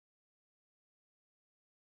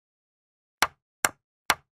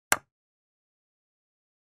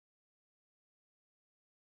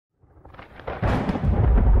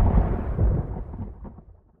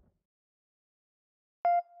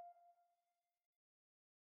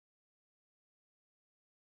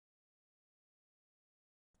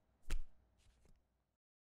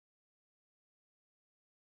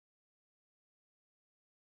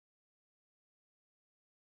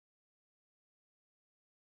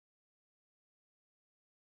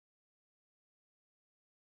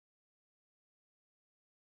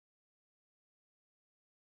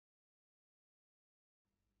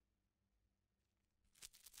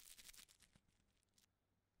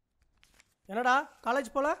என்னடா காலேஜ்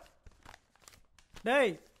போல?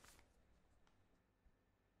 டேய்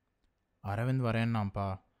அரவிந்த் வரேன்னாப்பா.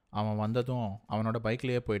 அவன் வந்ததும் அவனோட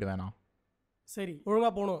பைக்லேயே போயிடுவேனா? சரி,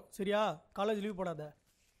 ஒழுங்காக போகணும் சரியா? காலேஜ் லீவ் போடாத.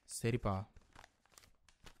 சரிப்பா.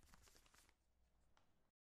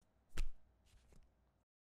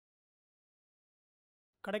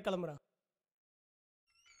 கடை கிளம்புறேன்.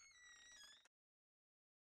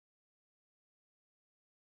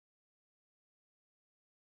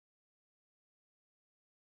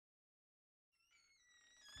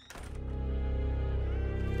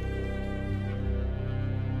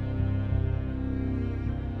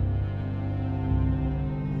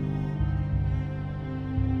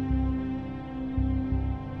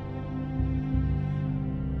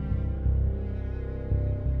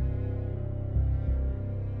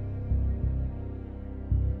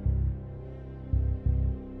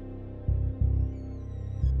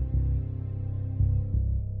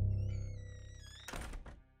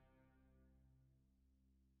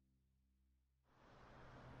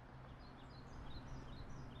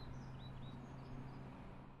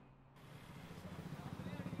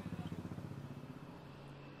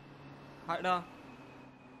 ஹாய்டா.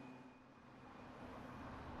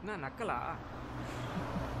 என்ன நக்கலா?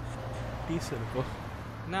 டீ இருக்கோ?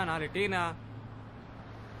 என்ன 4 டீனா?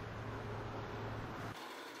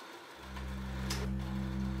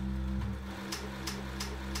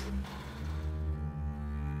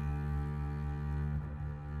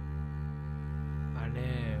 அண்ணே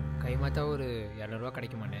கை மாத்தா ஒரு 200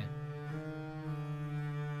 கிடைக்குமாண்ணே?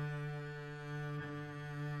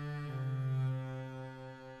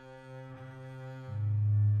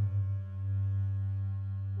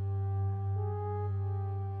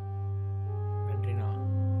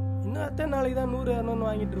 இன்னும் எத்தனை நாளைக்கு தான் 100 200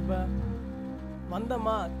 வாங்கிட்டு இருப்பேன்?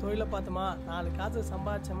 வந்தம்மா தொழிலை பார்த்தோமா, 4 காசு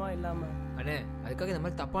சம்பாதிச்சமா இல்லாம. அண்ணே அதுக்காக இந்த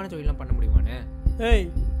மாதிரி தப்பான தொழிலாம் பண்ண முடியுமாண்ணே? ஏய்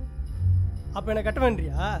அப்ப என்ன கட்ட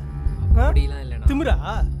வேண்டியா? அப்படிலாம் இல்லைண்ணா. திமிரா?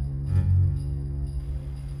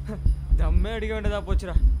 தம்மே அடிக்க வேண்டியதா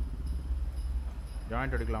போச்சுடா.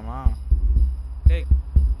 ஜாயிண்ட் அடிக்கலாமா? டேய்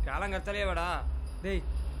காலங்கத்தாலே வாடா. டேய்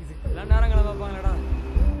இதுக்கு எல்லா நேரங்களை பார்ப்பாங்களடா.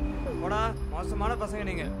 போடா, மோசமான பசங்க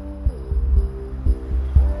நீங்க.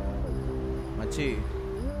 மச்சி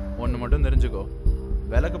ஒன்று மட்டும் தெரிஞ்சுக்கோ,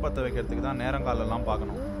 விளக்கு பற்ற வைக்கிறதுக்கு தான் நேரம் காலெல்லாம்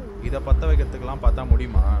பார்க்கணும். இதை பற்ற வைக்கிறதுக்கெல்லாம் பார்த்தா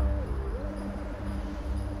முடியுமா?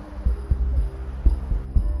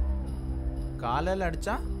 காலையில்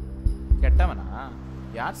அடிச்சா கெட்டவனா?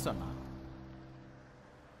 யார் சொன்னா?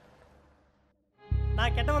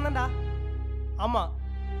 நான் கெட்டவன் தான்டா. ஆமா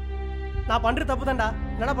நான் பண்ற தப்பு தான்டா.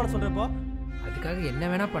 என்னடா பண்ண சொல்றப்போ? அதுக்காக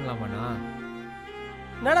என்ன வேணா பண்ணலாமாண்ணா?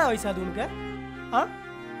 என்னடா வயசு அது உனக்கு?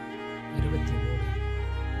 23.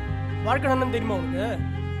 வாழ்க்கை என்னன்னு தெரியுமா உனக்கு?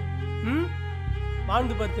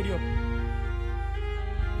 வாழ்ந்து பாரு தெரியும்.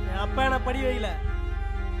 என் அப்பா நான் படி வைக்கல,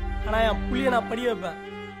 ஆனா என் புள்ளிய நான் படி வைப்பேன்.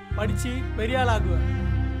 படிச்சு பெரிய ஆள் ஆகுவேன்.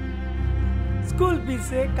 ஸ்கூல்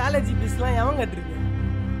ஃபீஸு காலேஜ் ஃபீஸ்லாம் எவன் கட்டுருக்கு?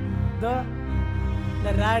 இதோ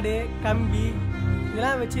இந்த ராடு கம்பி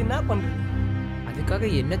இதெல்லாம் வச்சு என்ன பண்றது?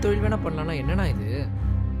 அதுக்காக என்ன தொழில் வேணா பண்ணலாம்னா என்னண்ணா இது?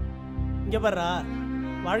 இங்க பாரு,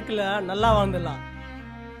 வாழ்க்கையில நல்லா வாழ்ந்துடலாம்,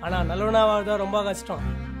 ஆனா நல்லவனா வாழ்றதா ரொம்ப கஷ்டம்.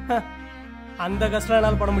 அந்த கஷ்டம்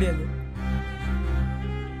என்னால் பட முடியாது.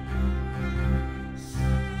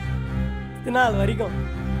 இது நாள் வரைக்கும்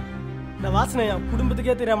இந்த வாசனை என்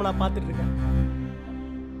குடும்பத்துக்கே தெரியாம நான் பார்த்துட்டு இருக்கேன்.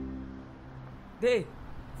 டேய்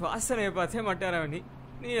வாசனையை பார்த்தே மாட்டாரா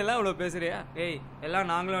நீ எல்லாம் இவ்வளோ பேசுறியா? டேய் எல்லாம்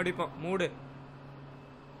நாங்களும் அடிப்போம், மூடு.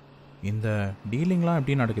 இந்த டீலிங்லாம்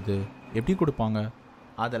எப்படி நடக்குது? எப்படி கொடுப்பாங்க?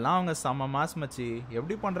 அதெல்லாம் அவங்க செம்ம மாஸ் மச்சி.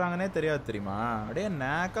 எப்படி பண்ணுறாங்கன்னே தெரியாது தெரியுமா? அப்படியே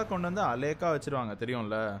நேக்காக கொண்டு வந்து அலேக்காக வச்சுருவாங்க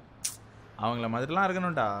தெரியும்ல. அவங்கள மாதிரிலாம்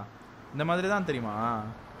இருக்கணும்டா. இந்த மாதிரி தான் தெரியுமா?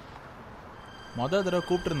 மொதல் தடவை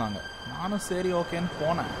கூப்பிட்டுருந்தாங்க, நானும் சரி ஓகேன்னு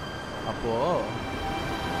போனேன். அப்போது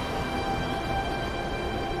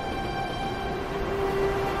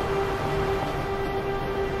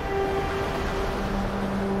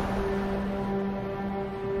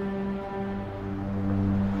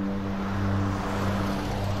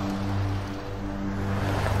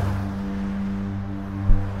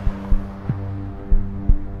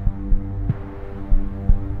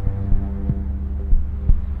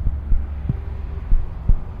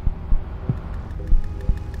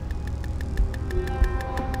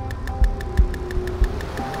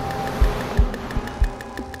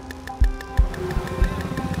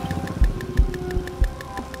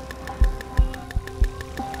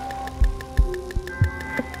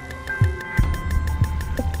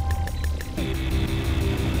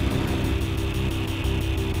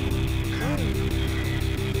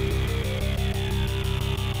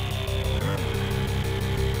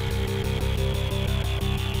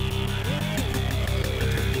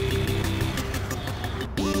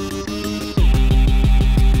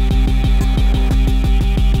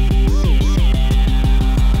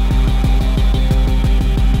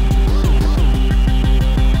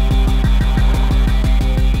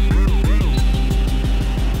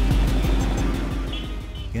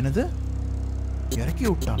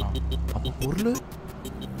தூக்கி விட்டானா? அப்போ பொருள்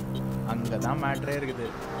அங்கதான் மேட்ரே இருக்குது.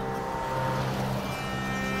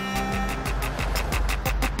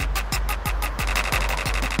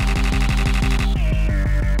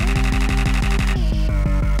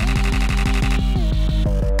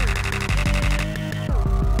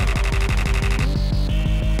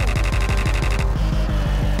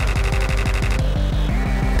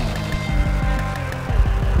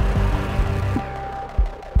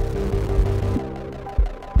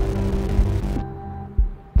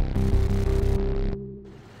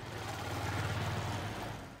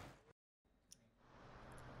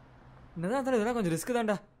 என்னதான் இதெல்லாம் கொஞ்சம் ரிஸ்க்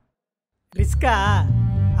தான்டா. ரிஸ்கா?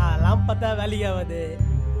 அதெல்லாம் பார்த்தா வேலைக்கு ஆகாது.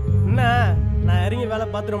 என்ன, நான் இறங்கி வேலை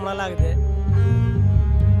பார்த்து ரொம்ப நாள் ஆகுது.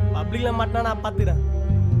 பப்ளிக்ல மாட்டினா நான் பார்த்துக்கிறேன்.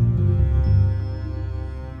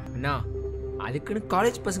 அண்ணா அதுக்குன்னு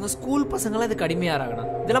காலேஜ் பசங்க ஸ்கூல் பசங்களாம் இதுக்கு அடிமையாராங்கண்ணா.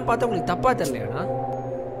 இதெல்லாம் பார்த்தா உங்களுக்கு தப்பா தெரியலையாண்ணா?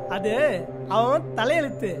 அது அவன்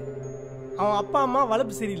தலையெழுத்து. அவன் அப்பா அம்மா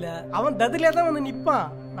வளர்ப்பு சரியில்லை. அவன் ததிலே தான் வந்து நிற்பான்.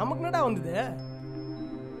 நமக்கு என்னடா வந்தது?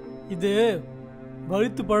 இது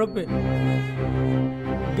வழுத்து பழப்பு.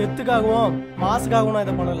 கெத்துக்காகவும் மாசுக்காகவும் நான்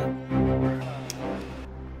இதை பண்ணல.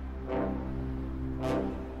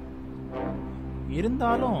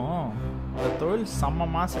 இருந்தாலும் இந்த தொழில் செம்ம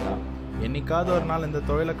மாசுடா. என்னைக்காவது ஒரு நாள் இந்த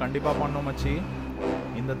தொழிலை கண்டிப்பா பண்ணோம் மச்சி.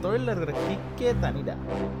 இந்த தொழில இருக்கிற கிக்கே தனிடா.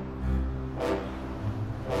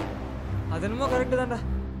 அது என்னமோ கரெக்டு தான்டா.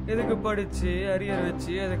 எதுக்கு படிச்சு அரியர்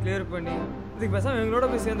வச்சு அதை கிளியர் பண்ணி இதுக்கு பேசாம எங்களோட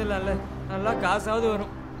போய் சேர்ந்துடலாம்ல. நல்லா காசாவது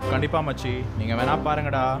வரும். கண்டிப்பா மச்சி, நீங்க வேணா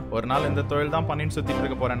பாருங்கடா. ஒரு நாள் இந்த தொழில் தான் பண்ணின்னு சுத்திட்டு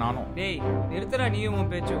இருக்க போறேன் நானும். டேய் நிறுத்தடா நீயும் உன்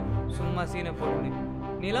பேச்சும். சும்மா சீனை போட்டு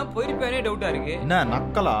நீ எல்லாம் போயிருப்பேனே டவுட்டா இருக்கு. என்ன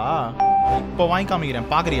நக்கலா? இப்ப வாங்கி காமிக்கிறேன்,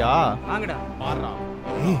 பாக்குறியா? வாங்கடா பாருடா.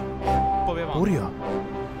 இப்பவே போறியா?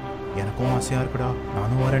 எனக்கும் ஆசையா இருக்குடா,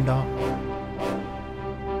 நானும் வரேன்டா.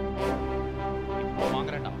 இப்போ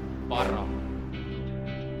வாங்குறேன்டா, பாருடா.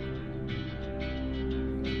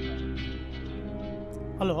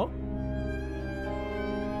 ஹலோ,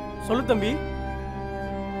 சொல்லு தம்பி.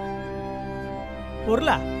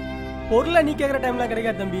 பொருளா நீ கேட்குற டைம்லாம்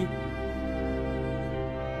கிடைக்காது தம்பி.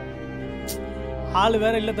 ஆள்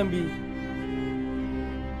வேற இல்லை தம்பி.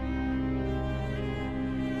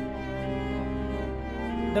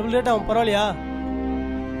 டபுள் ரேட் ஆகும், பரவாயில்லையா?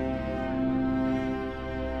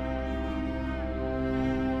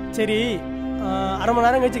 சரி, அரை மணி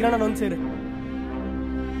நேரம் கழிச்சுக்கிறேன், நான் வந்து சேரு.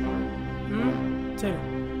 ம், சரி.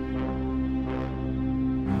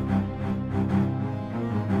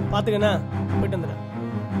 பார்த்துக்கண்ணா, போயிட்டு வந்துடுறேன்.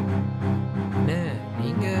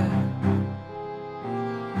 நீங்க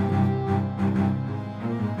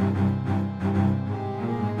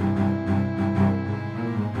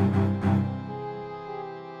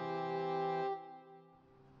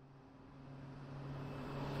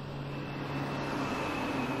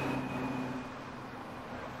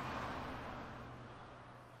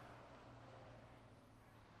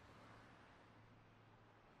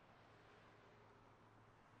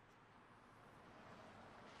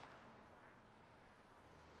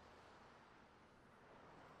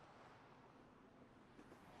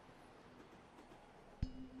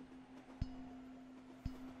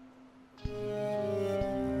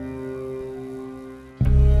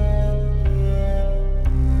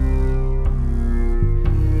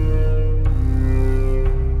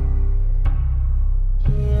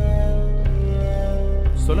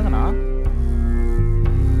சொல்லுங்கண்ணா.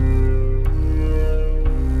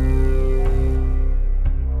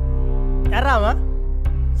 யாரா அவன்?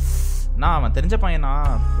 நான் அவன் தெரிஞ்ச பையனா?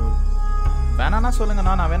 வேணாண்ணா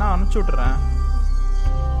சொல்லுங்கண்ணா, நான் வேணா அனுப்பிச்சி விட்டுறேன்.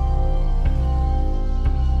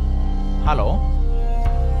 ஹலோ,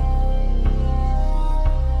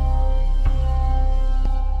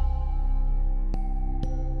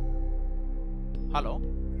 ஹலோ,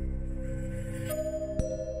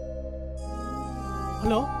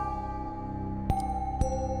 ஹலோ,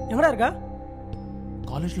 எங்கடா இருக்கா?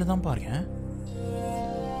 காலேஜில் தான் பாருங்க.